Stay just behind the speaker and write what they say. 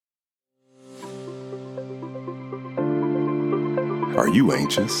Are you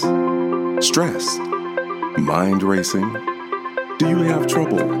anxious, stressed, mind racing? Do you have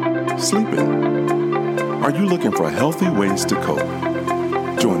trouble sleeping? Are you looking for healthy ways to cope?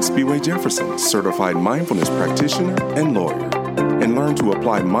 Join Speedway Jefferson, certified mindfulness practitioner and lawyer, and learn to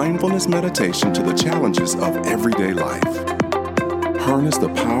apply mindfulness meditation to the challenges of everyday life. Harness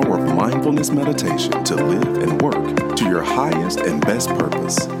the power of mindfulness meditation to live and work to your highest and best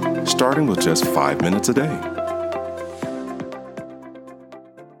purpose, starting with just 5 minutes a day.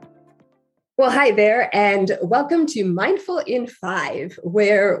 Well, hi there, and welcome to Mindful in 5,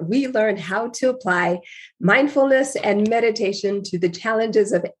 where we learn how to apply mindfulness and meditation to the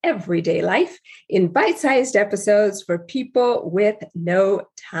challenges of everyday life in bite-sized episodes for people with no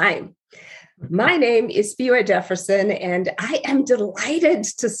time. My name is Speedway Jefferson, and I am delighted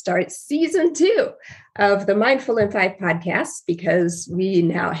to start season 2 of the Mindful in 5 podcast because we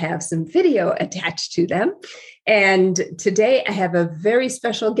now have some video attached to them. And today I have a very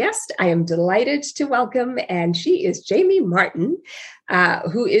special guest I am delighted to welcome, and she is Jamie Martin,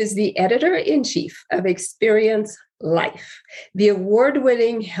 who is the editor-in-chief of Experience Life, the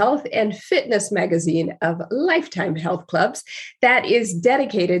award-winning health and fitness magazine of Lifetime Health Clubs that is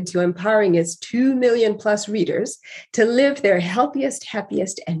dedicated to empowering its 2 million plus readers to live their healthiest,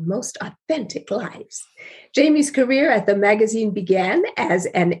 happiest, and most authentic lives. Jamie's career at the magazine began as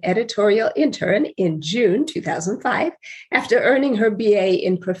an editorial intern in June 2005 after earning her BA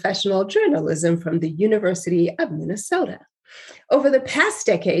in professional journalism from the University of Minnesota. Over the past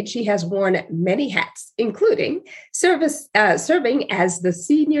decade, she has worn many hats, including serving as the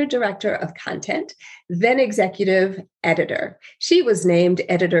Senior Director of Content, then Executive Editor. She was named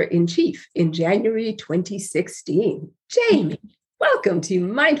Editor-in-Chief in January 2016. Jamie, welcome to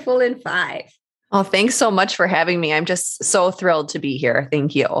Mindful in 5. Oh, thanks so much for having me. I'm just so thrilled to be here.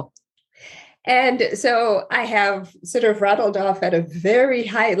 Thank you. And so I have sort of rattled off at a very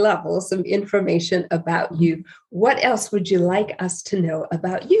high level some information about you. What else would you like us to know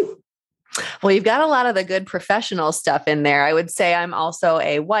about you? Well, you've got a lot of the good professional stuff in there. I would say I'm also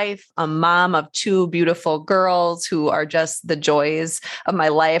a wife, a mom of 2 beautiful girls who are just the joys of my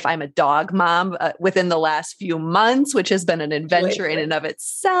life. I'm a dog mom within the last few months, which has been an adventure in and of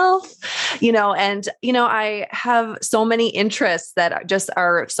itself, I have so many interests that just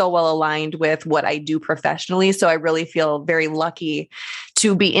are so well aligned with what I do professionally. So I really feel very lucky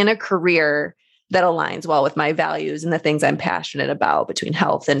to be in a career that aligns well with my values and the things I'm passionate about between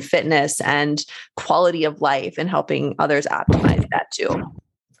health and fitness and quality of life and helping others optimize that too.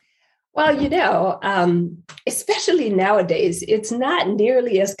 Well, especially nowadays, it's not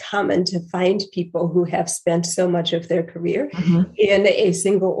nearly as common to find people who have spent so much of their career in a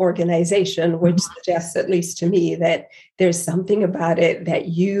single organization, which suggests, at least to me, that there's something about it that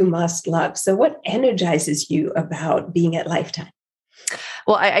you must love. So what energizes you about being at Lifetime?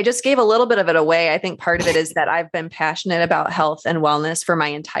 Well, I just gave a little bit of it away. I think part of it is that I've been passionate about health and wellness for my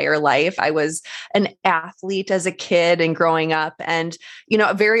entire life. I was an athlete as a kid and growing up, and,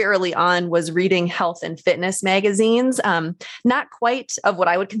 very early on was reading health and fitness magazines, not quite of what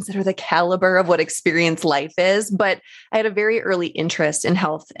I would consider the caliber of what Experience Life is, but I had a very early interest in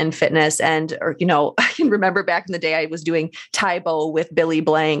health and fitness. And, I can remember back in the day, I was doing Taebo with Billy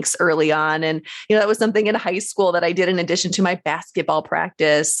Blanks early on. And, that was something in high school that I did in addition to my basketball practice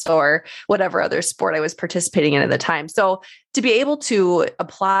or whatever other sport I was participating in at the time. So to be able to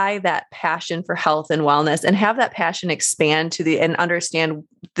apply that passion for health and wellness and have that passion expand and understand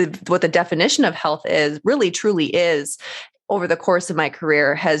what the definition of health is, really truly is over the course of my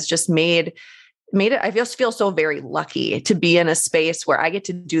career has just made it, I just feel so very lucky to be in a space where I get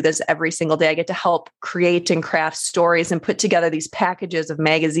to do this every single day. I get to help create and craft stories and put together these packages of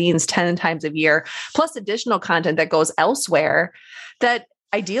magazines 10 times a year, plus additional content that goes elsewhere that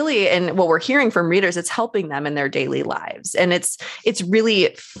ideally, and what we're hearing from readers, it's helping them in their daily lives. And it's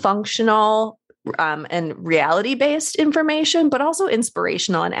really functional and reality-based information, but also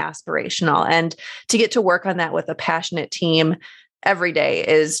inspirational and aspirational. And to get to work on that with a passionate team every day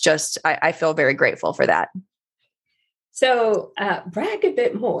is just, I feel very grateful for that. So brag a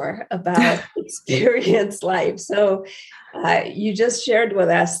bit more about Experience Life. So you just shared with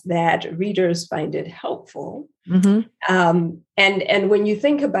us that readers find it helpful. And when you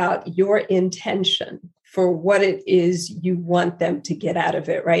think about your intention for what it is you want them to get out of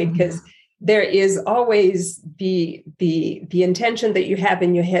it, right? Because there is always the intention that you have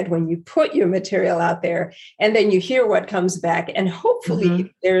in your head when you put your material out there, and then you hear what comes back. And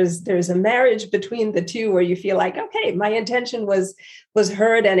hopefully there's a marriage between the two where you feel like, okay, my intention was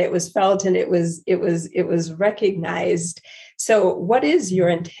heard and it was felt and it was recognized. So what is your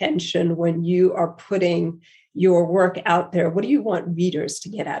intention when you are putting your work out there, what do you want readers to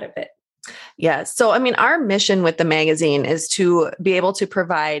get out of it? Yeah. So, I mean, our mission with the magazine is to be able to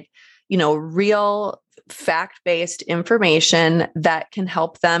provide, real fact-based information that can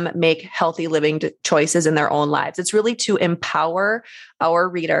help them make healthy living choices in their own lives. It's really to empower our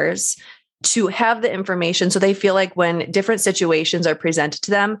readers to have the information so they feel like when different situations are presented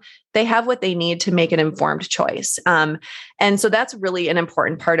to them, they have what they need to make an informed choice. And so that's really an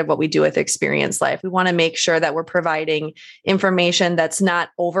important part of what we do with Experience Life. We want to make sure that we're providing information that's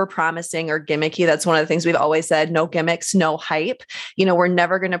not over-promising or gimmicky. That's one of the things we've always said, no gimmicks, no hype. We're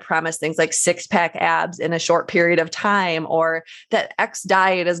never going to promise things like 6-pack abs in a short period of time, or that X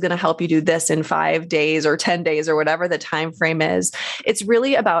diet is going to help you do this in 5 days or 10 days or whatever the time frame is. It's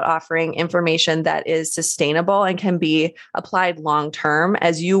really about offering information that is sustainable and can be applied long-term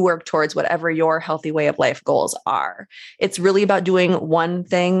as you work towards whatever your healthy way of life goals are. It's really about doing one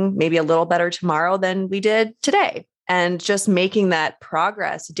thing, maybe a little better tomorrow than we did today, and just making that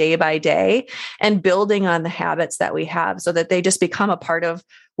progress day by day and building on the habits that we have so that they just become a part of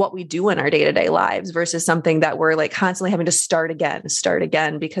what we do in our day-to-day lives versus something that we're like constantly having to start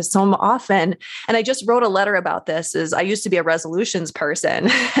again, because so often, and I just wrote a letter about this, is I used to be a resolutions person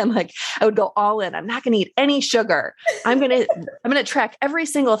and like, I would go all in. I'm not going to eat any sugar. I'm going to track every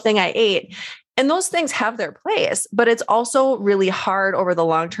single thing I ate. And those things have their place, but it's also really hard over the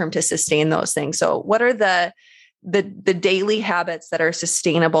long term to sustain those things. So what are the daily habits that are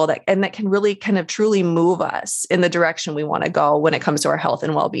sustainable that can really kind of truly move us in the direction we want to go when it comes to our health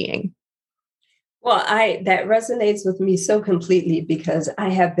and well-being? Well, that resonates with me so completely because I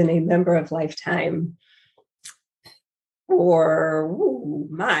have been a member of Lifetime for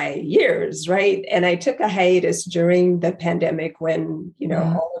my years, right? And I took a hiatus during the pandemic when,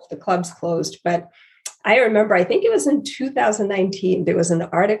 all of the clubs closed. But I remember, I think it was in 2019, there was an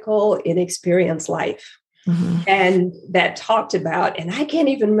article in Experience Life. Mm-hmm. And that talked about, and I can't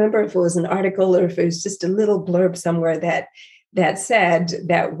even remember if it was an article or if it was just a little blurb somewhere that said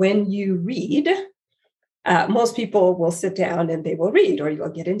that when you read, most people will sit down and they will read, or you'll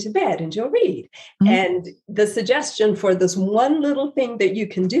get into bed and you'll read. Mm-hmm. And the suggestion for this one little thing that you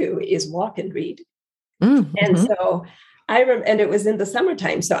can do is walk and read. Mm-hmm. And so and it was in the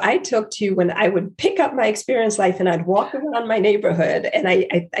summertime. So I took to when I would pick up my Experience Life and I'd walk around my neighborhood. And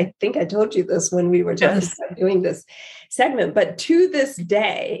I think I told you this when we were just doing this segment, but to this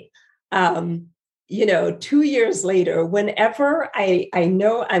day, 2 years later, whenever I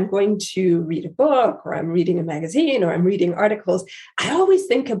know I'm going to read a book or I'm reading a magazine or I'm reading articles, I always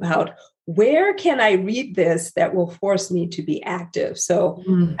think about where can I read this that will force me to be active? So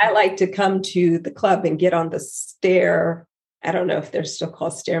I like to come to the club and get on the stair. I don't know if they're still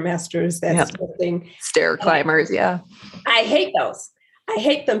called Stairmasters. That's something. Stair climbers. Yeah. I hate those. I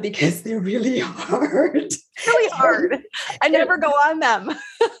hate them because they're really hard. Really hard. I never go on them.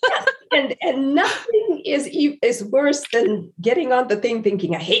 And nothing is worse than getting on the thing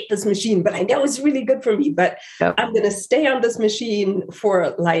thinking, I hate this machine, but I know it's really good for me. But I'm going to stay on this machine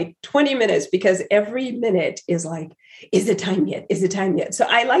for like 20 minutes because every minute is like, is it time yet? Is it time yet? So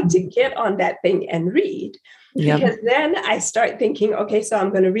I like to get on that thing and read. Because then I start thinking, okay, so I'm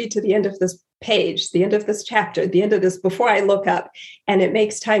going to read to the end of this page, the end of this chapter, the end of this before I look up, and it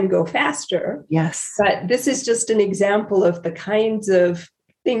makes time go faster. Yes. But this is just an example of the kinds of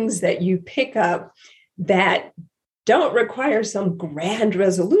things that you pick up that don't require some grand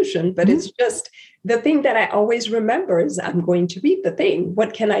resolution, but it's just the thing that I always remember is I'm going to read the thing.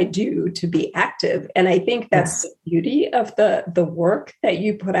 What can I do to be active? And I think that's the beauty of the work that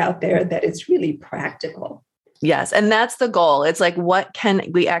you put out there, that it's really practical. Yes. And that's the goal. It's like, what can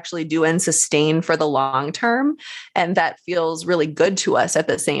we actually do and sustain for the long term? And that feels really good to us at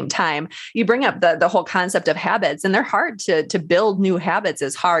the same time. You bring up the whole concept of habits, and they're hard to build new habits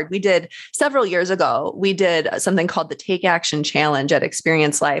is hard. We did several years ago, we did something called the Take Action Challenge at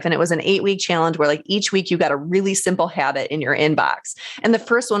Experience Life. And it was an 8-week challenge where like each week you got a really simple habit in your inbox. And the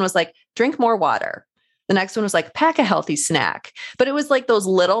first one was like, drink more water. The next one was like, pack a healthy snack. But it was like those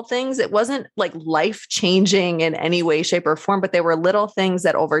little things. It wasn't like life-changing in any way, shape, or form, but they were little things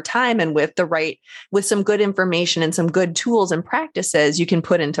that over time and with some good information and some good tools and practices you can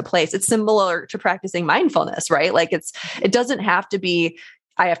put into place. It's similar to practicing mindfulness, right? Like it doesn't have to be,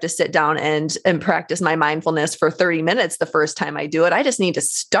 I have to sit down and practice my mindfulness for 30 minutes the first time I do it. I just need to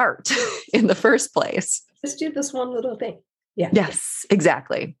start in the first place. Just do this one little thing. Yeah. Yes,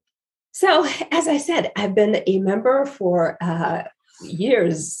 exactly. So, as I said, I've been a member for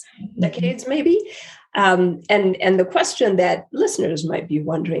years, decades maybe. And the question that listeners might be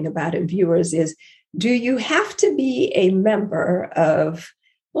wondering about and viewers is, do you have to be a member of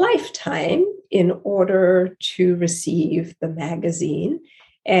Lifetime in order to receive the magazine?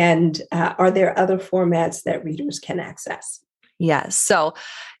 And are there other formats that readers can access? Yes. So,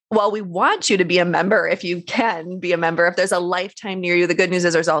 well, we want you to be a member if you can be a member. If there's a Lifetime near you, the good news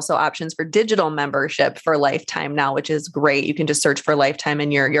is there's also options for digital membership for Lifetime now, which is great. You can just search for Lifetime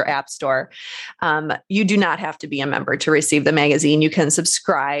in your app store. You do not have to be a member to receive the magazine. You can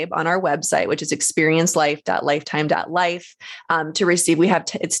subscribe on our website, which is experiencelife.lifetime.life to receive. We have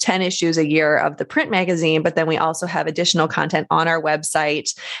it's 10 issues a year of the print magazine, but then we also have additional content on our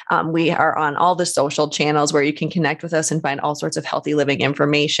website. We are on all the social channels where you can connect with us and find all sorts of healthy living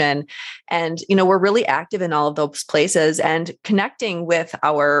information. And, we're really active in all of those places and connecting with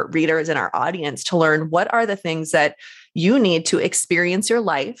our readers and our audience to learn what are the things that you need to experience your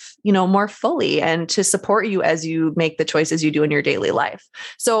life, more fully and to support you as you make the choices you do in your daily life.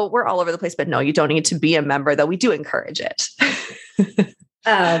 So we're all over the place, but no, you don't need to be a member, though we do encourage it.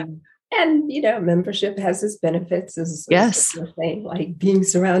 And, membership has its benefits, as yes, you're saying, like being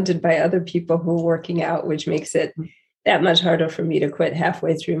surrounded by other people who are working out, which makes it that much harder for me to quit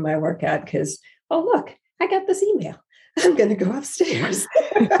halfway through my workout because, oh, look, I got this email. I'm going to go upstairs.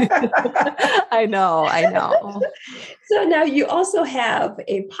 I know. So now you also have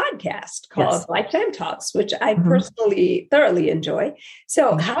a podcast called Lifetime Talks, which I personally thoroughly enjoy.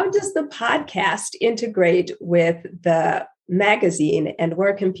 So how does the podcast integrate with the magazine and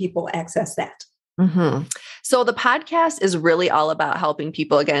where can people access that? So the podcast is really all about helping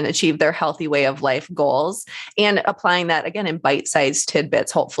people, again, achieve their healthy way of life goals and applying that, again, in bite-sized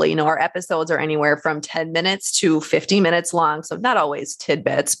tidbits, hopefully. Our episodes are anywhere from 10 minutes to 50 minutes long. So not always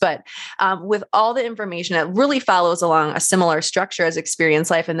tidbits, but with all the information, it really follows along a similar structure as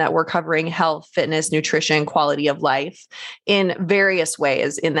Experience Life in that we're covering health, fitness, nutrition, quality of life in various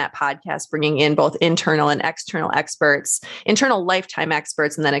ways in that podcast, bringing in both internal and external experts, internal Lifetime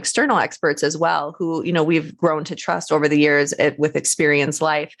experts, and then external experts as well, who, we've grown to trust over the years with Experience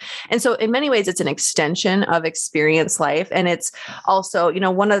Life. And so in many ways, it's an extension of Experience Life. And it's also,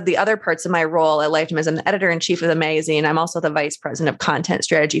 one of the other parts of my role at Lifetime as an editor-in-chief of the magazine. I'm also the vice president of content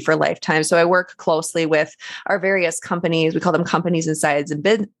strategy for Lifetime. So I work closely with our various companies. We call them companies inside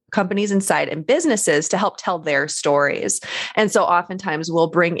and businesses to help tell their stories. And so oftentimes we'll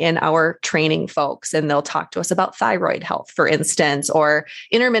bring in our training folks and they'll talk to us about thyroid health, for instance, or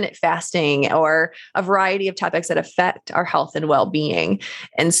intermittent fasting, or a variety of topics that affect our health and well-being.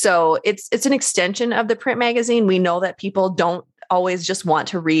 And so it's an extension of the print magazine. We know that people don't always just want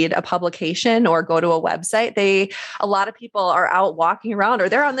to read a publication or go to a website. A lot of people are out walking around or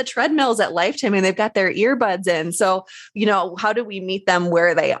they're on the treadmills at Lifetime and they've got their earbuds in. So, how do we meet them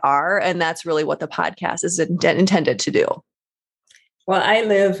where they are? And that's really what the podcast is intended to do. Well, I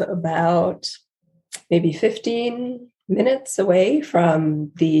live about maybe 15 minutes away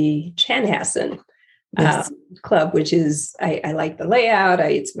from the Chanhassen Club, which is, I like the layout.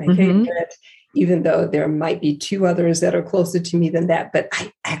 It's my favorite. Even though there might be two others that are closer to me than that. But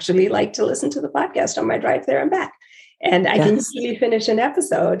I actually like to listen to the podcast on my drive there and back. And I can easily finish an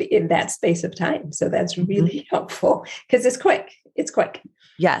episode in that space of time. So that's really helpful because it's quick. It's quick.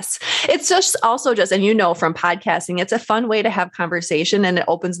 Yes. It's just also and from podcasting, it's a fun way to have conversation and it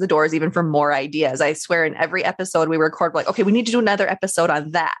opens the doors even for more ideas. I swear in every episode we record, like, okay, we need to do another episode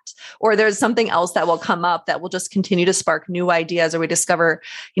on that. Or there's something else that will come up that will just continue to spark new ideas, or we discover,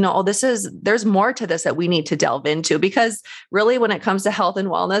 there's more to this that we need to delve into, because really when it comes to health and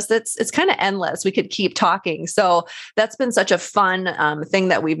wellness, it's kind of endless. We could keep talking. So that's been such a fun thing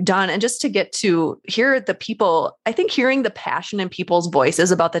that we've done. And just to get to hear the people, I think hearing the passion in people's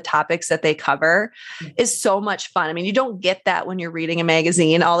voices about the topics that they cover is so much fun. I mean, you don't get that when you're reading a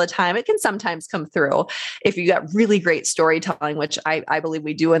magazine all the time. It can sometimes come through if you got really great storytelling, which I believe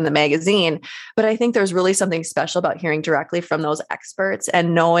we do in the magazine. But I think there's really something special about hearing directly from those experts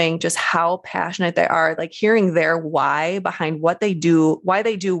and knowing just how passionate they are, like hearing their why behind what they do, why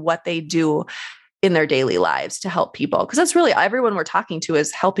they do what they do in their daily lives to help people. Because that's really everyone we're talking to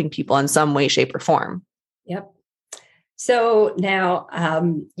is helping people in some way, shape, or form. Yep. So now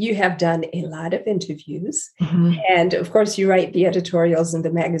you have done a lot of interviews and of course you write the editorials in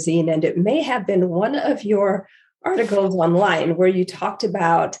the magazine, and it may have been one of your articles online where you talked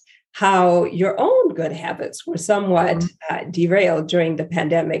about how your own good habits were somewhat derailed during the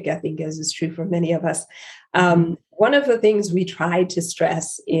pandemic, I think, as is true for many of us. One of the things we tried to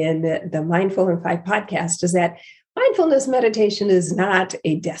stress in the Mindful in 5 podcast is that mindfulness meditation is not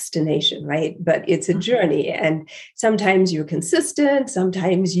a destination, right? But it's a journey. And sometimes you're consistent.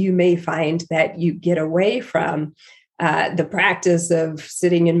 Sometimes you may find that you get away from the practice of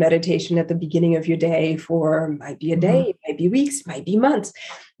sitting in meditation at the beginning of your day for might be a day, might be weeks, might be months.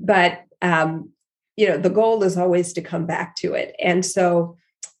 But, the goal is always to come back to it. And so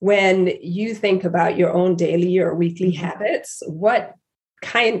when you think about your own daily or weekly habits,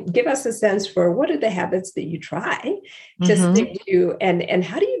 give us a sense for what are the habits that you try to stick to, and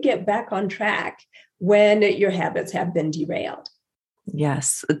how do you get back on track when your habits have been derailed?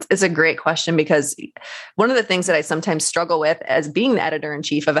 Yes, it's a great question, because one of the things that I sometimes struggle with as being the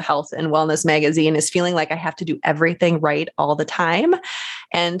editor-in-chief of a health and wellness magazine is feeling like I have to do everything right all the time.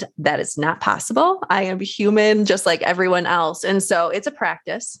 And that is not possible. I am human just like everyone else. And so it's a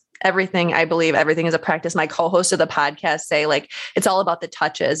practice. I believe everything is a practice. My co-host of the podcast say it's all about the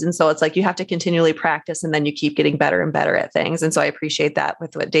touches. And so it's like, you have to continually practice and then you keep getting better and better at things. And so I appreciate that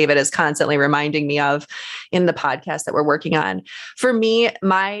with what David is constantly reminding me of in the podcast that we're working on. For me,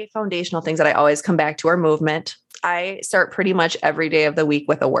 my foundational things that I always come back to are movement. I start pretty much every day of the week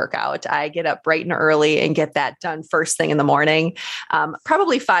with a workout. I get up bright and early and get that done first thing in the morning,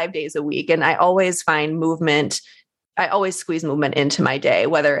 probably 5 days a week. And I always find movement. I always squeeze movement into my day,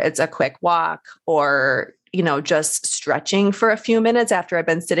 whether it's a quick walk or, just stretching for a few minutes after I've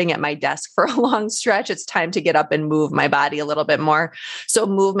been sitting at my desk for a long stretch. It's time to get up and move my body a little bit more. So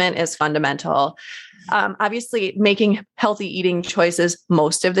movement is fundamental. Obviously, making healthy eating choices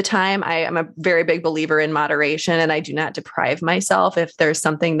most of the time. I am a very big believer in moderation, and I do not deprive myself if there's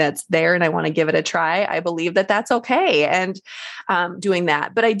something that's there and I want to give it a try. I believe that that's okay, and doing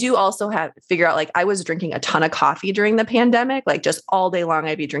that. But I do also have to figure out, I was drinking a ton of coffee during the pandemic, just all day long,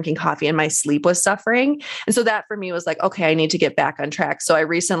 I'd be drinking coffee and my sleep was suffering. And so that for me was okay, I need to get back on track. So I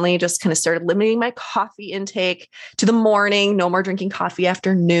recently just kind of started limiting my coffee intake to the morning, no more drinking coffee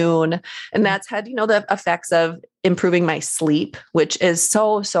after noon. And that's had, the effects of improving my sleep, which is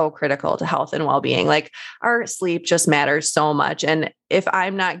so, so critical to health and well-being. Our sleep just matters so much. And if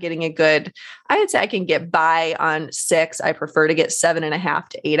I'm not getting I would say I can get by on 6. I prefer to get 7.5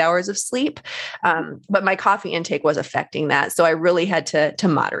 to 8 hours of sleep. But my coffee intake was affecting that. So I really had to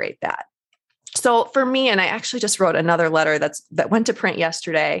moderate that. So for me, and I actually just wrote another letter that went to print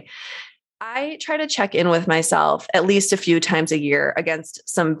yesterday. I try to check in with myself at least a few times a year against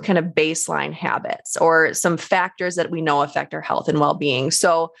some kind of baseline habits or some factors that we know affect our health and well-being.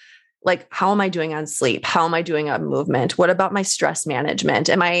 So how am I doing on sleep? How am I doing on movement? What about my stress management?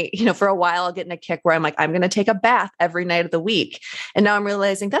 Am I, for a while I'll get in a kick where I'm I'm going to take a bath every night of the week. And now I'm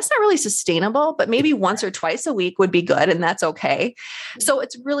realizing that's not really sustainable, but maybe once or twice a week would be good. And that's okay. So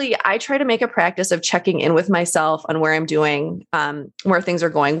it's really, I try to make a practice of checking in with myself on where I'm doing, where things are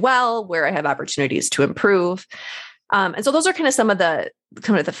going well, where I have opportunities to improve. And so those are kind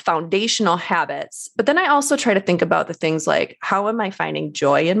of the foundational habits. But then I also try to think about the things like, how am I finding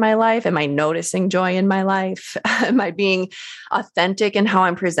joy in my life? Am I noticing joy in my life? Am I being authentic in how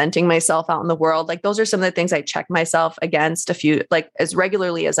I'm presenting myself out in the world? Those are some of the things I check myself against as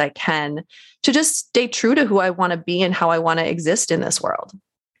regularly as I can to just stay true to who I want to be and how I want to exist in this world.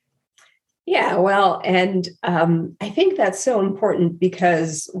 Yeah, well, and I think that's so important,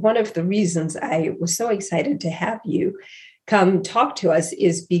 because one of the reasons I was so excited to have you come talk to us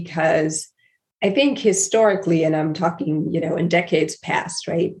is because I think historically, and I'm talking, in decades past,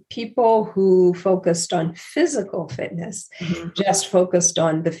 right? People who focused on physical fitness just focused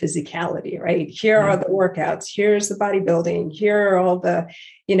on the physicality, right? Here are the workouts, here's the bodybuilding, here are all the,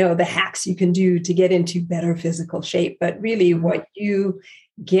 the hacks you can do to get into better physical shape. But really what you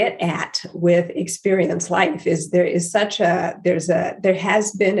get at with Experience Life is there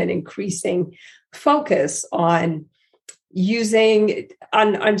has been an increasing focus on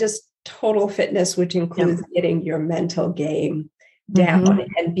on just total fitness, which includes getting your mental game down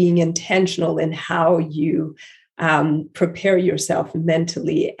and being intentional in how you prepare yourself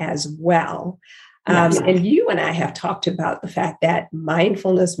mentally as well. And you and I have talked about the fact that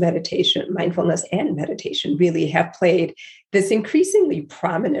mindfulness and meditation really have played this increasingly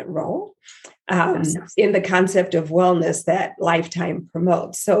prominent role in the concept of wellness that Lifetime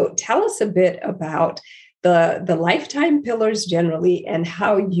promotes. So tell us a bit about the Lifetime pillars generally and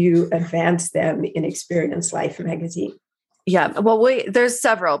how you advance them in Experience Life magazine. Yeah. Well, there's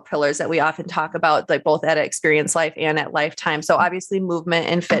several pillars that we often talk about, both at Experience Life and at Lifetime. So obviously movement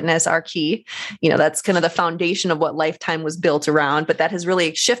and fitness are key. That's kind of the foundation of what Lifetime was built around, but that has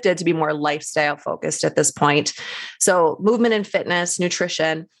really shifted to be more lifestyle focused at this point. So movement and fitness,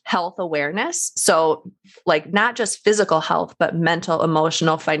 nutrition, health awareness. So not just physical health, but mental,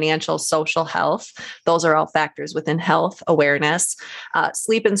 emotional, financial, social health. Those are all factors within health awareness.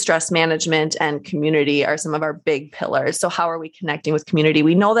 Sleep and stress management and community are some of our big pillars. So how are we connecting with community?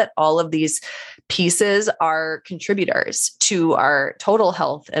 We know that all of these pieces are contributors to our total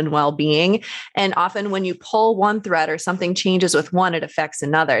health and well-being. And often when you pull one thread or something changes with one, it affects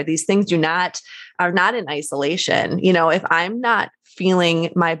another. These things are not in isolation. If I'm not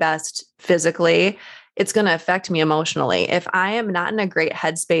feeling my best physically, it's going to affect me emotionally. If I am not in a great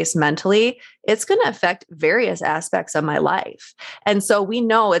headspace mentally, it's going to affect various aspects of my life. And so we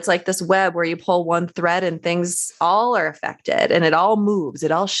know it's like this web where you pull one thread and things all are affected and it all moves,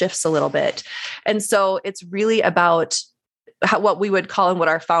 it all shifts a little bit. And so it's really about what we would call, and what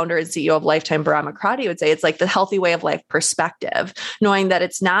our founder and CEO of Lifetime, Bahram Akradi, would say, it's like the healthy way of life perspective, knowing that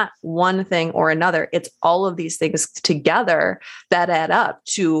it's not one thing or another. It's all of these things together that add up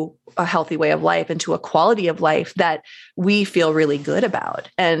to a healthy way of life and to a quality of life that we feel really good about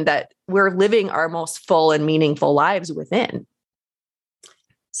and that we're living our most full and meaningful lives within.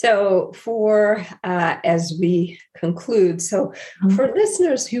 So as we conclude, for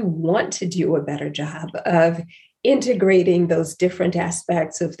listeners who want to do a better job of integrating those different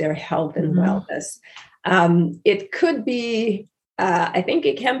aspects of their health and wellness, it could be, I think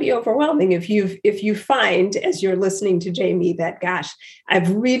it can be overwhelming if you find, as you're listening to Jamie, that, gosh, I've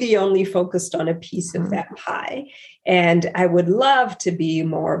really only focused on a piece of that pie, and I would love to be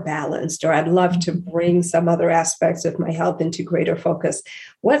more balanced, or I'd love to bring some other aspects of my health into greater focus.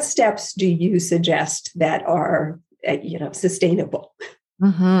 What steps do you suggest that are, sustainable?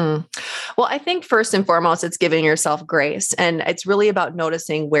 Well, I think first and foremost, it's giving yourself grace. And it's really about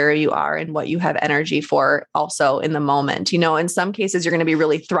noticing where you are and what you have energy for also in the moment. In some cases, you're going to be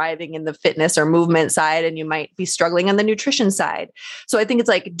really thriving in the fitness or movement side, and you might be struggling on the nutrition side. So I think it's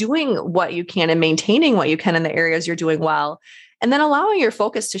like doing what you can and maintaining what you can in the areas you're doing well. And then allowing your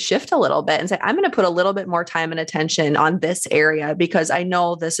focus to shift a little bit and say, I'm going to put a little bit more time and attention on this area, because I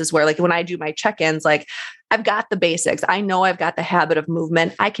know this is where, like, when I do my check-ins, like, I've got the basics. I know I've got the habit of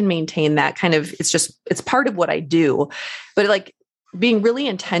movement. I can maintain that kind of, it's part of what I do, but like being really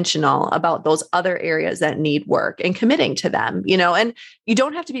intentional about those other areas that need work and committing to them, and you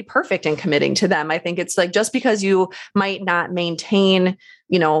don't have to be perfect in committing to them. I think it's like, just because you might not maintain,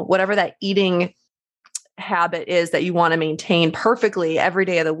 whatever that eating habit is that you want to maintain perfectly every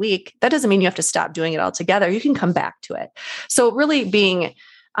day of the week, that doesn't mean you have to stop doing it altogether. You can come back to it. So really being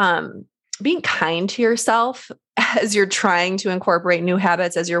kind to yourself as you're trying to incorporate new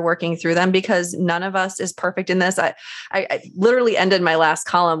habits, as you're working through them, because none of us is perfect in this. I literally ended my last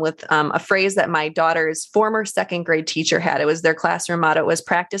column with a phrase that my daughter's former second grade teacher had. It was their classroom motto. It was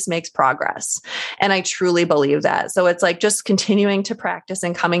practice makes progress. And I truly believe that. So it's like just continuing to practice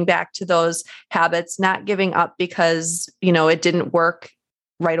and coming back to those habits, not giving up because, it didn't work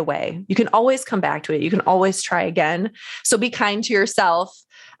right away. You can always come back to it. You can always try again. So be kind to yourself.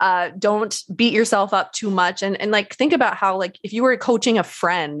 Don't beat yourself up too much. And like, think about how, like, if you were coaching a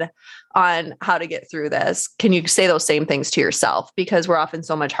friend on how to get through this, can you say those same things to yourself? Because we're often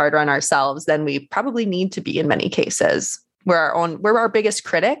so much harder on ourselves than we probably need to be in many cases. We're our biggest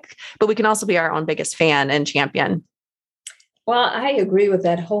critic, but we can also be our own biggest fan and champion. Well, I agree with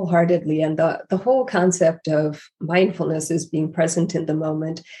that wholeheartedly. And the whole concept of mindfulness is being present in the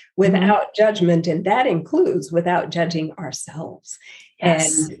moment without judgment. And that includes without judging ourselves.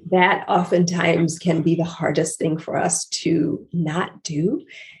 Yes. And that oftentimes can be the hardest thing for us to not do.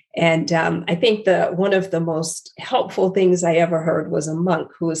 And I think one of the most helpful things I ever heard was a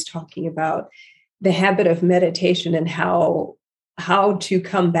monk who was talking about the habit of meditation and how to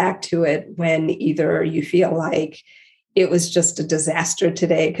come back to it when either you feel like it was just a disaster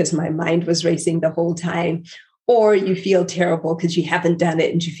today because my mind was racing the whole time, or you feel terrible because you haven't done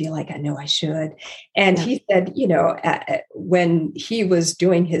it and you feel like, I know I should. And he said, when he was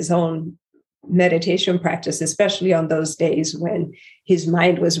doing his own meditation practice, especially on those days when his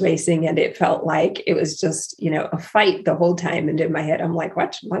mind was racing and it felt like it was just, a fight the whole time. And in my head, I'm like,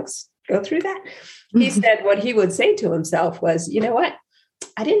 what? Monks go through that? He said what he would say to himself was, you know what?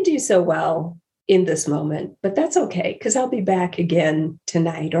 I didn't do so well in this moment, but that's okay, because I'll be back again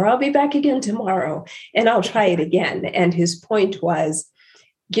tonight, or I'll be back again tomorrow, and I'll try it again. And his point was,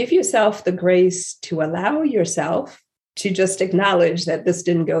 give yourself the grace to allow yourself to just acknowledge that this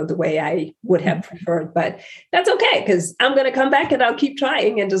didn't go the way I would have preferred, but that's okay, because I'm going to come back and I'll keep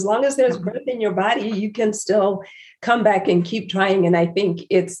trying. And as long as there's breath in your body, you can still come back and keep trying. And I think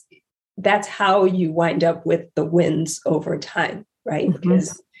that's how you wind up with the wins over time, right?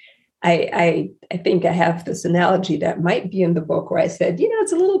 Because I think I have this analogy that might be in the book where I said,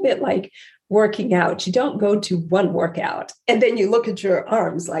 it's a little bit like working out. You don't go to one workout and then you look at your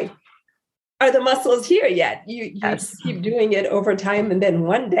arms like, are the muscles here yet? You keep doing it over time. And then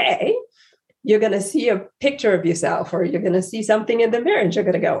one day you're going to see a picture of yourself, or you're going to see something in the mirror and you're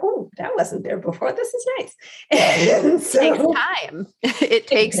going to go, oh, that wasn't there before. This is nice. It takes time. It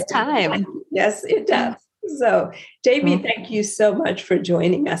takes time. Yes, it does. So, Jamie, thank you so much for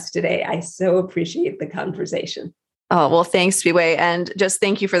joining us today. I so appreciate the conversation. Oh, well, thanks, Spiwe. And just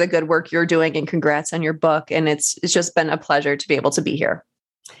thank you for the good work you're doing, and congrats on your book. And it's just been a pleasure to be able to be here.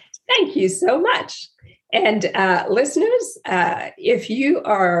 Thank you so much. And listeners, if you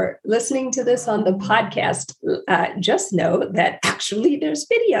are listening to this on the podcast, just know that actually there's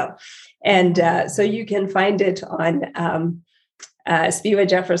video. And so you can find it on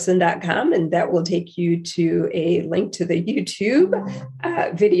SpiwaJefferson.com, and that will take you to a link to the YouTube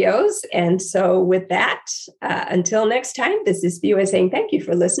videos. And so with that, until next time, this is Spiwa saying thank you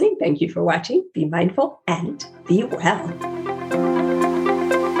for listening. Thank you for watching. Be mindful and be well.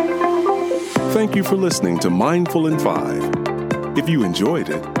 Thank you for listening to Mindful in 5. If you enjoyed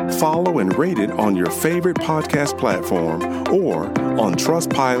it, follow and rate it on your favorite podcast platform or on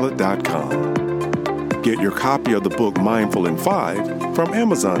trustpilot.com. Get your copy of the book Mindful in 5 from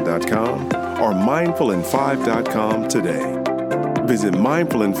Amazon.com or mindfulin5.com today. Visit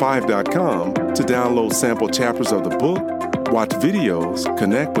mindfulin5.com to download sample chapters of the book, watch videos,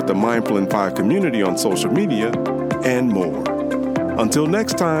 connect with the Mindful in 5 community on social media, and more. Until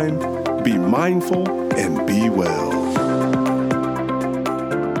next time, be mindful and be well.